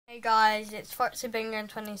Hey guys, it's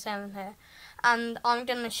FoxyBingo27 here, and I'm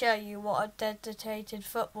going to show you what a dedicated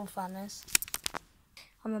football fan is.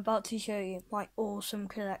 I'm about to show you my awesome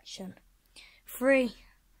collection. 3,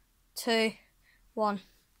 2, 1.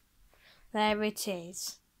 There it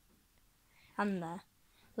is. And there.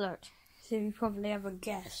 Look, so you probably haven't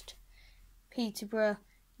guessed. Peterborough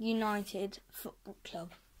United Football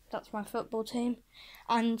Club. That's my football team.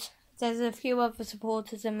 And there's a few other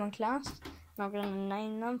supporters in my class. I'm not going to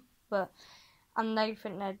name them, and they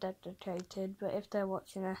think they're dedicated, but if they're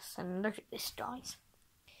watching this, then look at this, guys.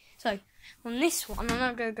 So, on this one, I'm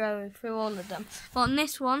not going to go through all of them, but on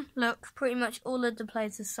this one, look, pretty much all of the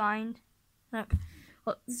players are signed. Look,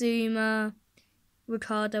 got Zuma,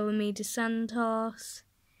 Ricardo Amida Santos,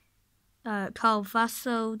 Carl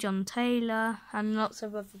Vassell, John Taylor, and lots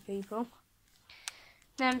of other people.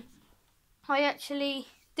 Then, I actually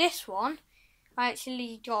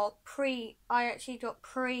got pre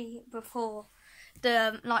before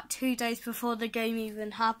the 2 days before the game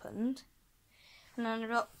even happened, and then I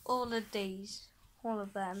got all of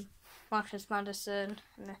them, Marcus Madison,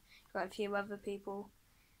 and got a few other people,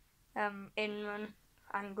 Inman,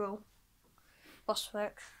 Angle,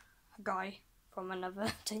 Boswick, a guy from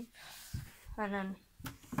another team, and then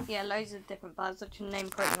loads of different players. I can name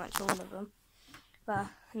pretty much all of them.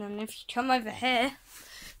 And then if you come over here,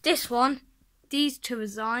 these two are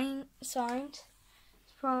signed.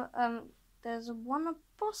 There's one of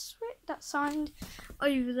Boswick that's signed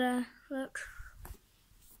over there, look.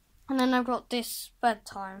 And then I've got this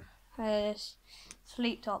bedtime, this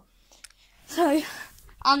sleep top. So,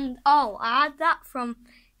 I had that from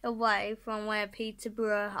away from where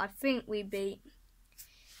Peterborough, I think we beat,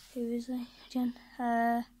 who is it again?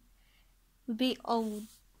 We beat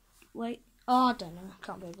I don't know, I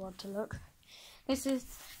can't be bothered to look. This is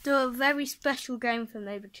still a very special game for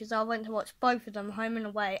me because I went to watch both of them, home and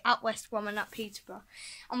away, at West Brom and at Peterborough.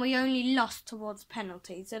 And we only lost towards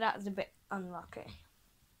penalties, so that was a bit unlucky.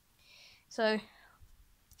 So,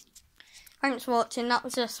 thanks for watching. That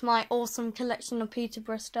was just my awesome collection of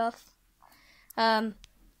Peterborough stuff. I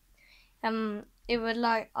would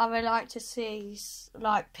like to see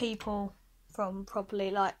people from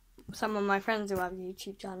probably some of my friends who have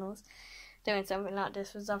YouTube channels doing something like this,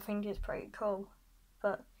 because I think it's pretty cool.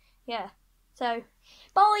 But yeah, so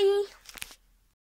bye.